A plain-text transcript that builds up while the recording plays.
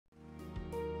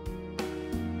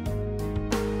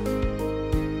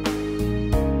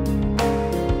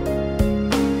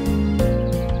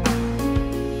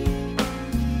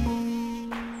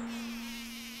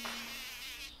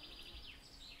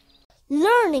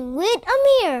Learning with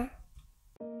Ameer.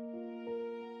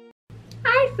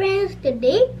 Hi friends,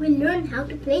 today we'll learn how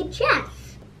to play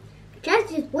chess.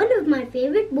 Chess is one of my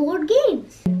favorite board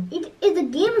games. It is a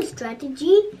game of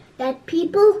strategy that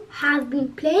people have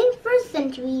been playing for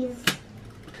centuries.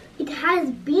 It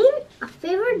has been a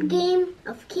favorite game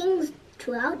of kings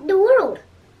throughout the world.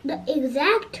 The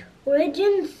exact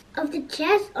origins of the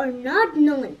chess are not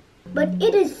known, but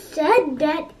it is said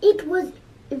that it was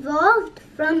evolved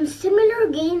from similar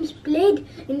games played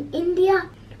in India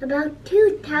about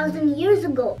 2,000 years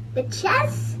ago. The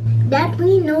chess that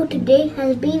we know today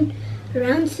has been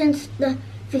around since the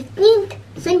 15th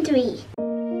century.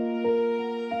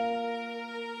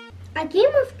 A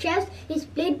game of chess is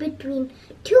played between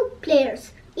two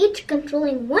players, each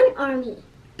controlling one army.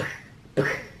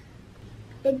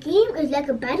 The game is like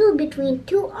a battle between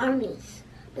two armies.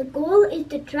 The goal is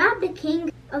to trap the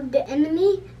king of the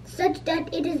enemy such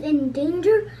that it is in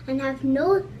danger and have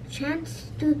no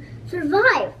chance to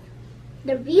survive.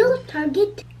 The real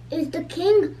target is the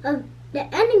king of the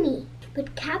enemy,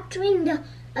 but capturing the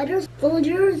other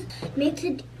soldiers makes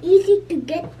it easy to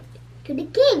get to the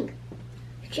king.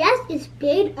 Chess is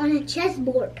played on a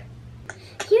chessboard.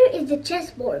 Here is the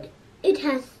chessboard. It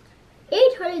has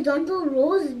 8 horizontal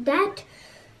rows that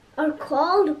are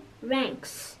called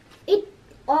ranks. It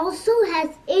also has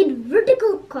 8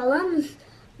 vertical columns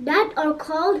that are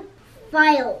called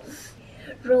files.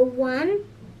 Row 1,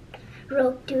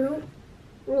 row 2,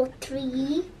 row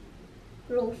 3,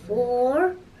 row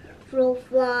 4, row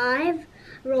 5,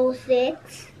 row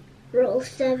 6, row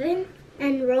 7,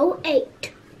 and row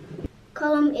 8.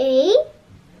 Column A,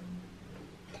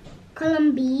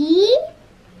 column B,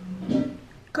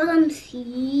 column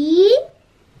C,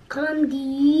 column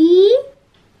D,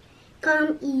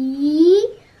 column E,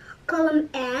 column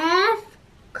F,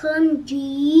 column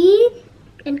G,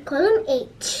 and column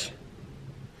H.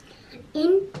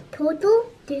 In total,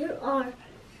 there are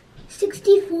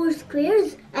 64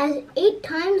 squares, as 8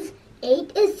 times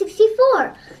 8 is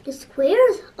 64. The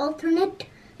squares alternate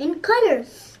in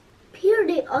colors. Here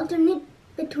they alternate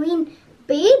between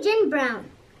beige and brown.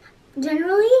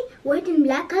 Generally, white and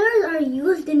black colors are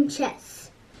used in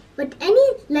chess, but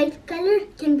any light color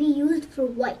can be used for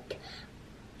white,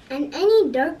 and any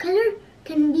dark color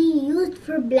can be used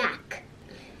for black.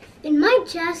 In my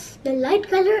chess, the light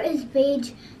color is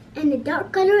beige and the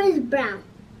dark color is brown.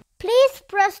 Please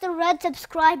press the red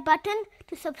subscribe button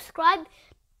to subscribe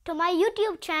to my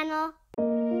YouTube channel.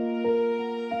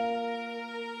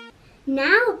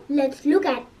 Now let's look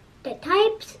at the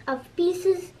types of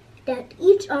pieces that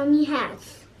each army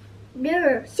has.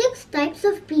 There are 6 types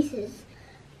of pieces.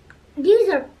 These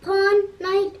are pawn,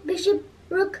 knight, bishop,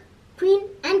 rook, queen,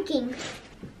 and king.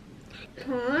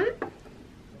 Pawn,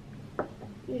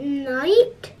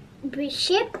 knight,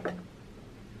 bishop,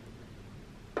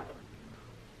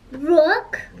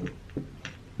 rook,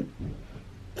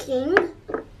 king,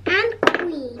 and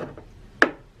queen.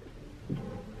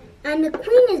 And the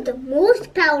queen is the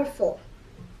most powerful.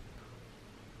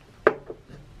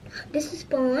 This is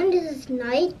pawn, this is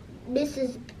knight, this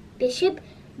is bishop,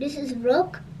 this is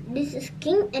rook, this is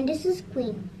king, and this is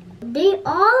queen. They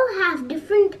all have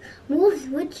different moves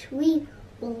which we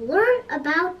will learn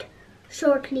about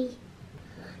shortly.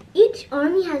 Each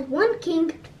army has 1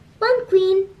 king, 1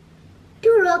 queen,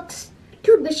 2 rooks,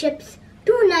 2 bishops,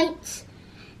 2 knights,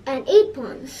 and 8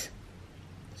 pawns.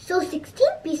 So 16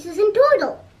 pieces in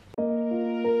total.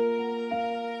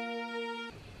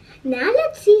 Now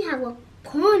let's see how a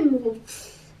pawn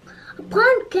moves. A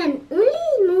pawn can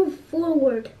only move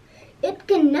forward. It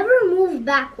can never move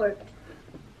backward.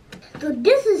 So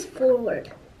this is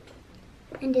forward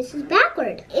and this is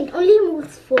backward. It only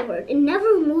moves forward. It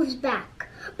never moves back.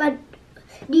 But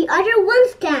the other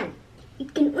ones can.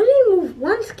 It can only move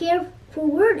 1 square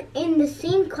forward in the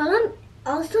same column,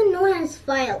 also known as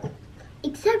file,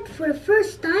 except for the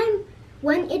first time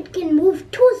when it can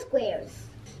move 2 squares.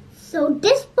 So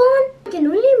this pawn can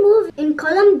only move in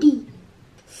column D.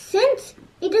 Since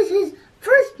it is his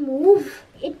first move,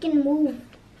 it can move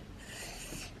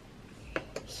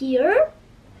here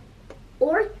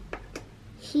or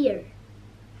here.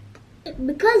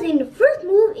 Because in the first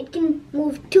move, it can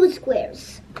move 2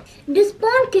 squares. This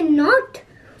pawn cannot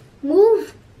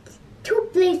move 2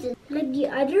 places like the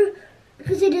other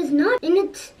because it is not in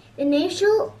its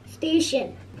initial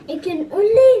station. It can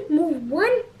only move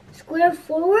 1 square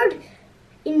forward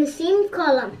in the same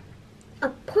column. A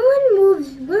pawn moves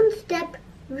 1 step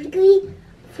vertically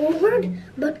forward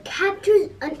but captures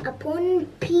an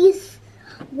opponent piece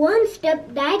 1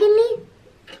 step diagonally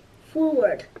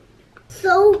forward.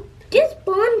 So this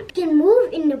pawn can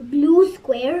move in the blue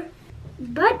square,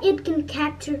 but it it can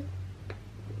capture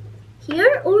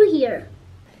here or here.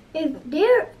 If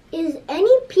there is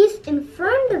any piece in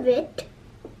front of it,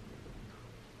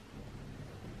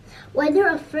 whether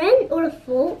a friend or a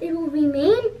foe, it will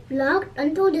remain blocked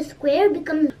until the square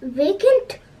becomes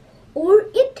vacant or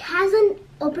it has an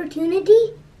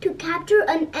opportunity to capture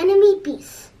an enemy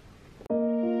piece.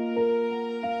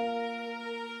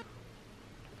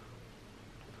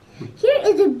 Here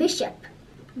is a bishop.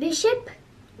 Bishop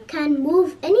can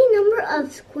move any number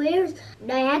of squares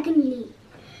diagonally.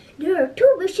 There are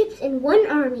two bishops in one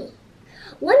army.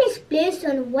 One is placed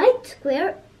on a white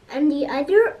square and the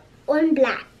other on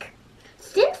black.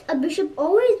 Since a bishop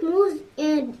always moves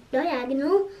in a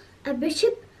diagonal, a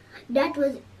bishop that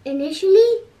was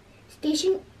initially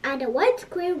stationed at a white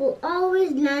square will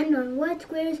always land on white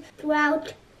squares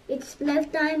throughout its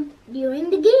lifetime during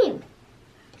the game.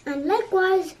 And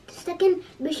likewise, the second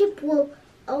bishop will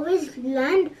always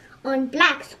land on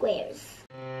black squares.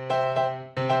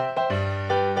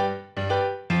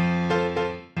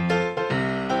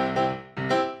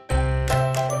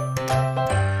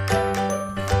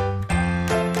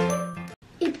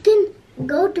 It can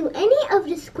go to any of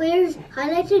the squares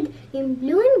highlighted in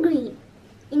blue and green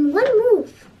in one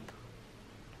move.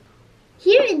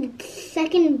 Here is the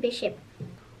second bishop.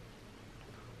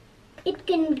 It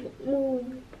can move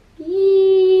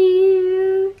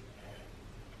here,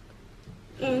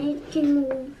 and it can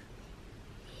move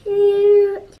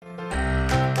here.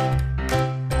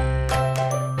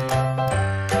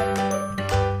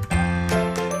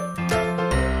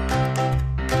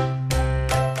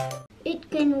 It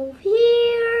can move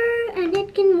here, and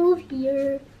it can move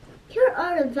here. Here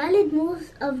are the valid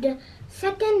moves of the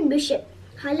second bishop,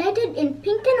 highlighted in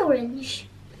pink and orange.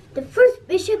 The first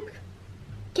bishop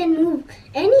can move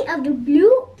any of the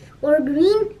blue or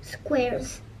green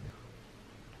squares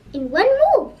in one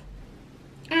move,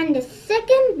 and the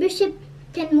second bishop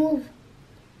can move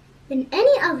in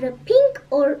any of the pink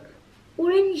or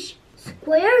orange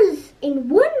squares in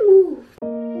one move.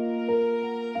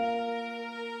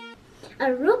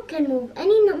 A rook can move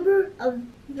any number of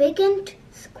vacant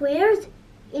squares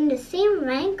in the same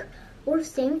rank or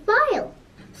same file,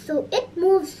 so it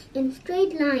moves in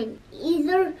straight line,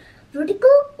 either vertical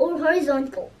or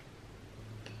horizontal.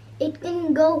 It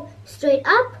can go straight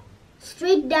up,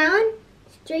 straight down,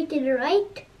 straight to the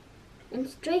right, and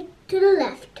straight to the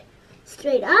left.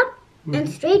 Straight up and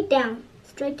straight down,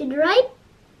 straight to the right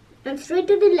and straight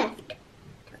to the left.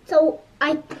 So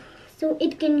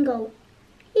it can go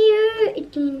here,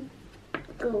 it can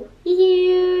go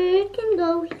here, it can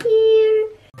go here.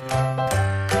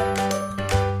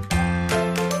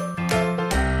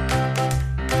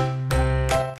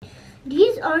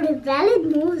 These are the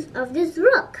valid moves of this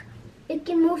rook. It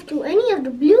can move to any of the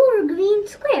blue or green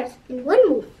squares in one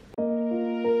move.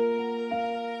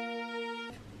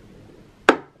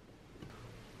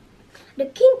 The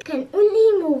king can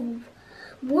only move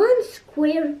one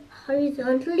square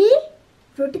horizontally,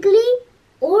 vertically,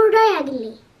 or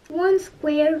diagonally. One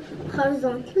square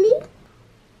horizontally,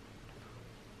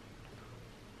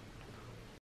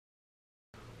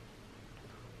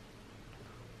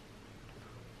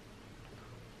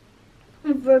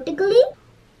 vertically,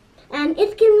 and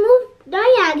it can move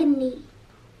diagonally.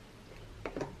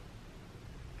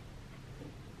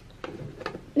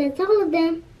 That's all of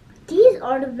them. These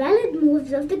are the valid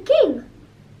moves of the king.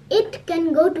 It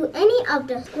can go to any of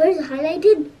the squares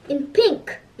highlighted in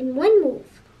pink in one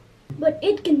move, but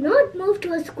it cannot move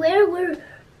to a square where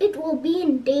it will be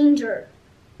in danger.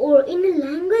 Or in the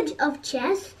language of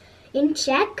chess, in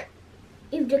check,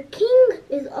 if the king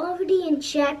is already in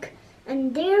check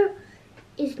and there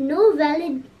is no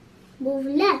valid move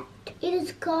left, it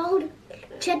is called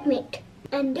checkmate.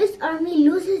 And this army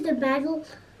loses the battle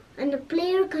and the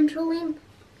player controlling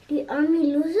the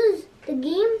army loses the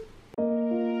game.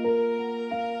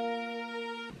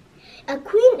 A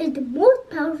queen is the most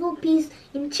powerful piece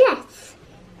in chess.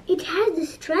 It has the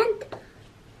strength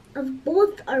of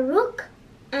both a rook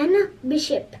and a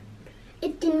bishop.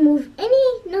 It can move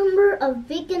any number of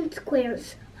vacant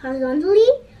squares horizontally,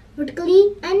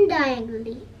 vertically, and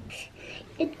diagonally.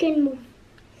 It can move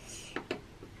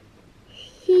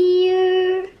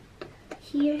here,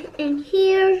 here, and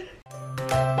here.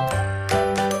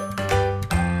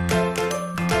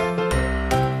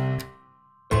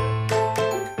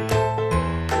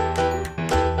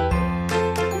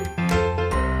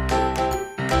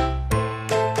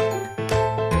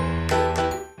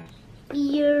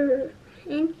 Here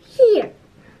and here.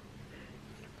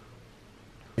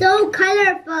 So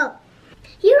colorful.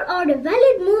 Here are the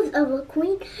valid moves of a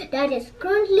queen that is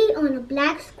currently on a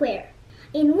black square.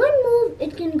 In one move,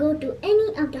 it can go to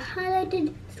any of the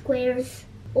highlighted squares.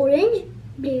 Orange,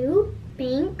 blue,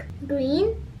 pink,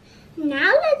 green.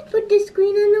 Now let's put this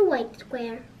green on the white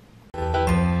square.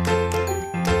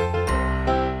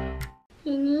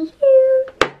 And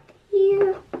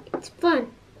here, it's fun.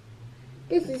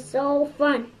 This is so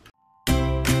fun.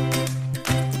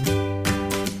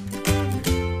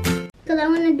 Because I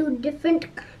want to do different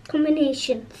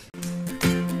combinations.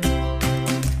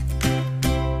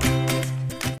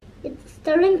 It's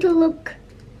starting to look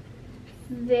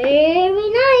very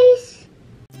nice.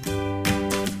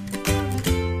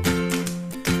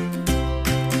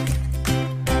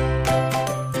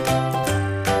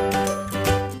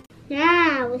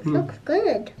 Now it looks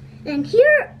good. And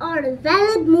here are the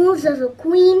valid moves of a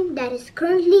queen that is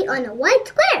currently on a white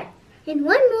square. In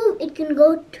one move, it can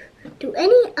go to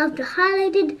any of the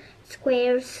highlighted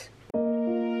squares.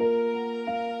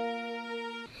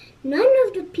 None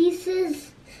of the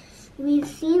pieces we've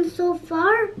seen so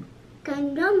far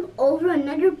can jump over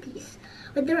another piece,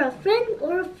 whether a friend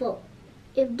or a foe.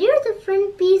 If there's a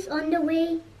friend piece on the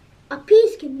way, a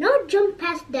piece cannot jump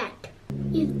past that.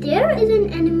 If there is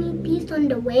an enemy piece on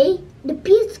the way, the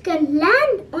piece can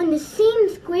land on the same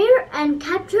square and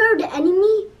capture the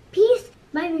enemy piece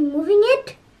by removing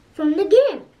it from the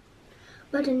game.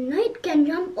 But a knight can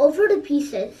jump over the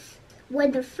pieces,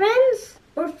 whether friends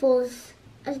or foes,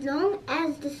 as long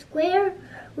as the square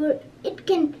where it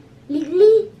can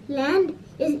legally land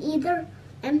is either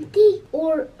empty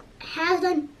or has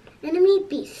an enemy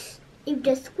piece. If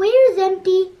the square is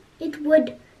empty, it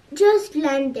would just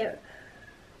land there.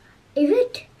 If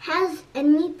it has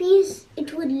enemy piece,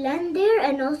 it would land there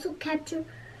and also capture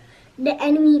the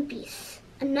enemy piece.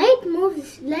 A knight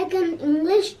moves like an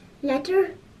English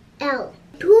letter L.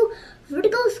 2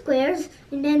 vertical squares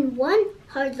and then 1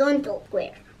 horizontal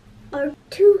square. Or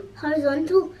 2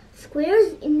 horizontal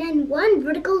squares and then 1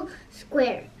 vertical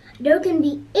square. There can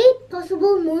be 8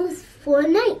 possible moves for a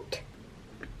knight.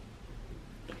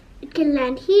 It can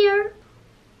land here.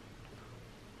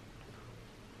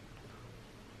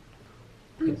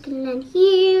 It can land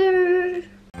here.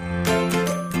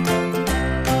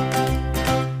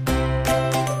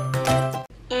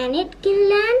 And it can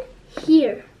land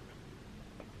here.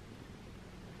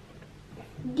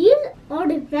 These are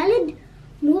the valid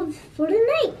moves for the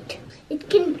knight. It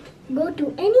can go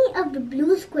to any of the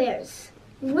blue squares.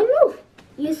 One move.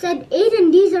 You said 8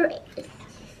 and these are 8.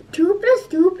 2 plus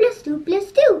 2 plus 2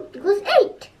 plus 2 equals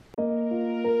 8.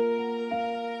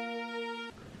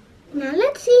 Now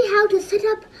let's see how to set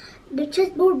up the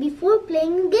chessboard before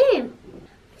playing the game.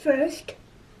 First,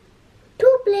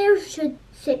 2 players should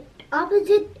sit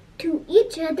opposite to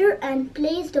each other and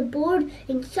place the board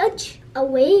in such a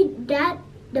way that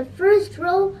the first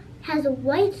row has a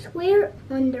white square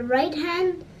on the right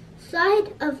hand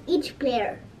side of each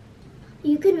player.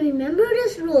 You can remember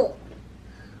this rule.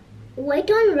 White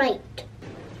on right.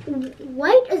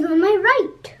 White is on my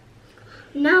right.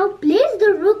 Now place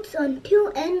the rooks on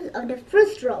 2 ends of the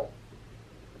first row.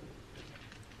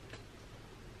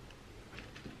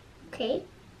 Okay.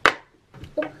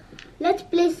 Let's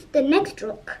place the next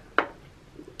rook.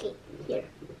 Okay, here.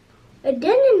 And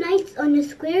then the knights on the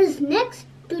squares next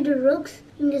to the rooks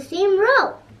in the same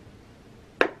row.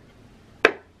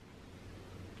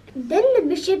 Then the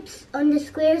bishops on the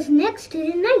squares next to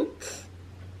the knights.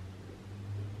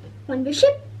 1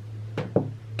 bishop,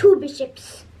 2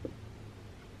 bishops.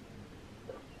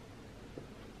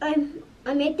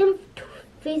 I make them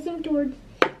facing towards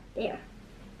there.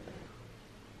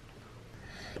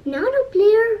 Now the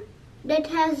player that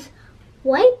has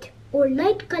white or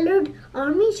light colored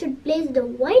army should place the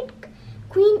white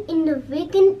queen in the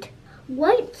vacant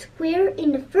white square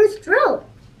in the first row.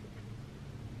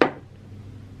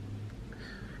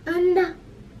 And the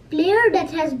player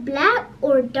that has black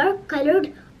or dark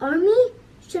colored army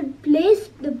should place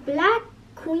the black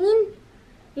queen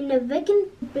in the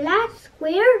vacant black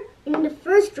square in the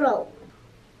first row.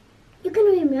 You can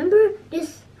remember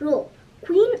this rule.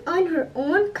 Queen on her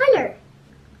own color.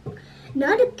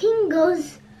 Now the king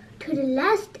goes to the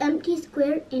last empty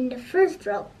square in the first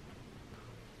row.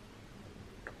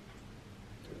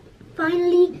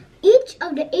 Finally, each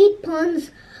of the 8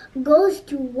 pawns goes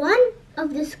to one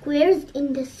of the squares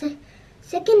in the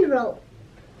second row.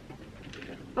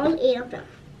 All 8 of them.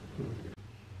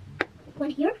 1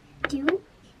 here, 2,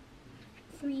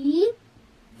 3,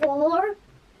 4,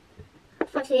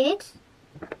 5, 6,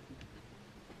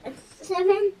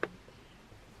 7,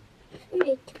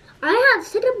 8. I have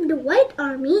set up the white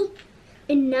army,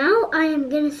 and now I am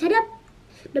going to set up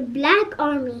the black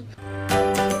army.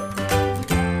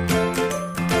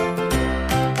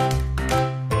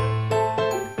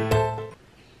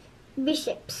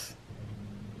 bishops.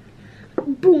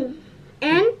 Boom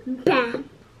and bam.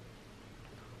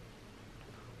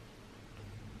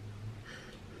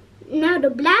 Now the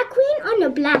black queen on the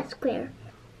black square.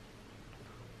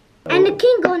 And the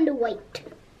king on the white,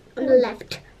 on the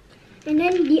left. And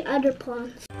then the other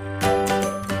pawns.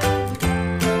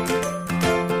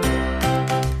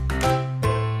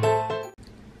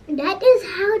 That is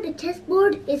how the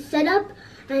chessboard is set up,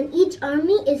 and each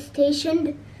army is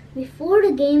stationed before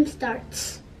the game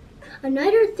starts.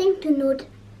 Another thing to note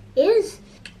is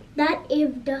that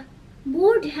if the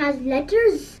board has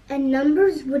letters and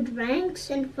numbers with ranks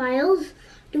and files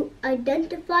to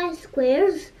identify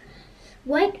squares,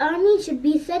 white army should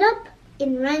be set up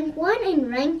in rank 1 and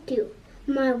rank 2.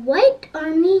 My white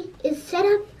army is set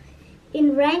up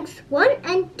in ranks 1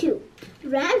 and 2.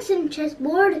 Ranks in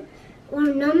chessboard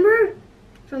are numbered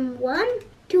from 1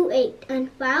 to 8,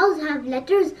 and files have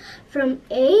letters from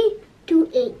A to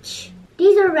H.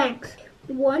 These are ranks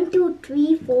 1, 2,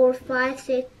 3, 4, 5,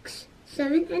 6,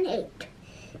 7, and 8.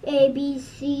 A, B,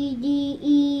 C, D,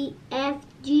 E, F,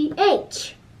 G,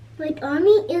 H. White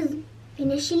army is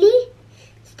initially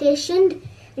stationed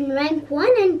in rank 1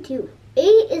 and 2. A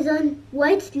is on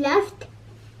white's left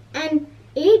and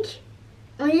H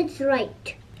on its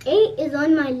right. A is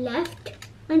on my left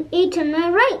and H on my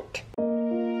right.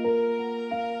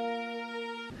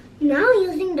 Now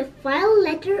using the file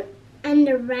letter and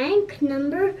the rank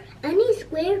number, any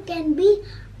square can be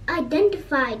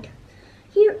identified.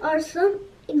 Here are some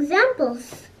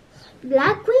examples.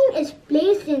 Black queen is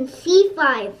placed in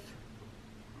C5.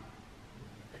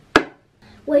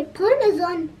 White pawn is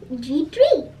on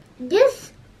G3.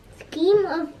 This scheme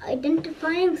of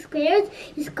identifying squares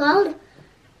is called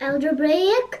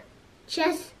Algebraic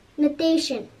Chess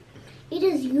Notation. It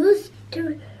is used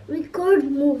to record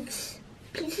moves.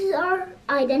 Pieces are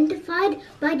identified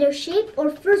by their shape or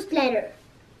first letter.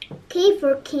 K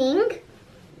for king,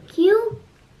 Q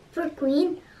for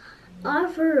queen, R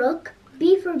for rook,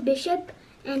 B for bishop,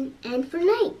 and N for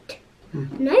knight.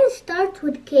 Knight starts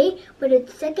with K, but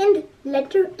its second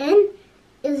letter N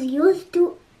is used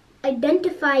to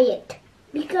identify it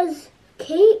because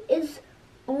K is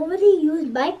already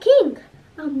used by king.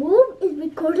 A move is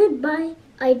recorded by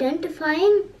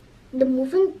identifying the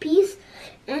moving piece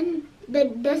and the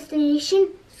destination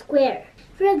square.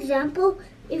 For example,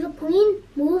 if a queen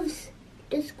moves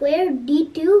to square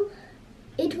D2,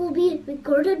 it will be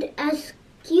recorded as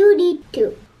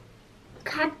QD2.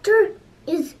 Capture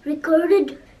is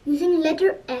recorded using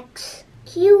letter X.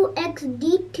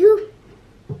 QXD2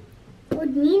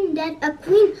 would mean that a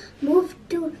queen moved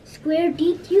to square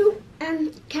D2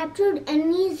 and captured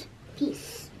enemy's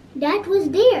piece that was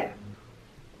there.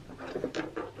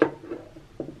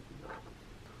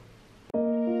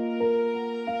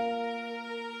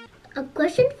 A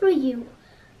question for you.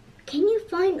 Can you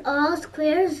find all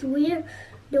squares where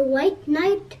the white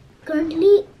knight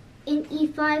currently in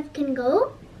E5 can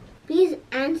go? Please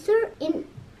answer in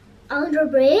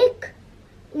algebraic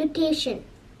notation.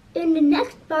 In the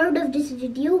next part of this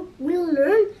video, we'll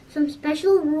learn some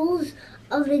special rules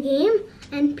of the game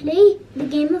and play the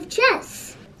game of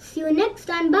chess. See you next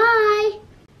time. Bye.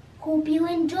 Hope you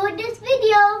enjoyed this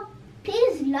video.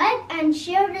 Please like and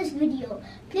share this video.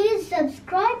 Please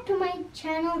subscribe to my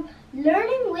channel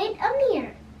Learning with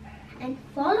Ameer. And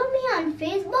follow me on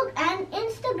Facebook and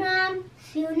Instagram.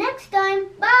 See you next time.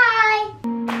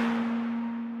 Bye.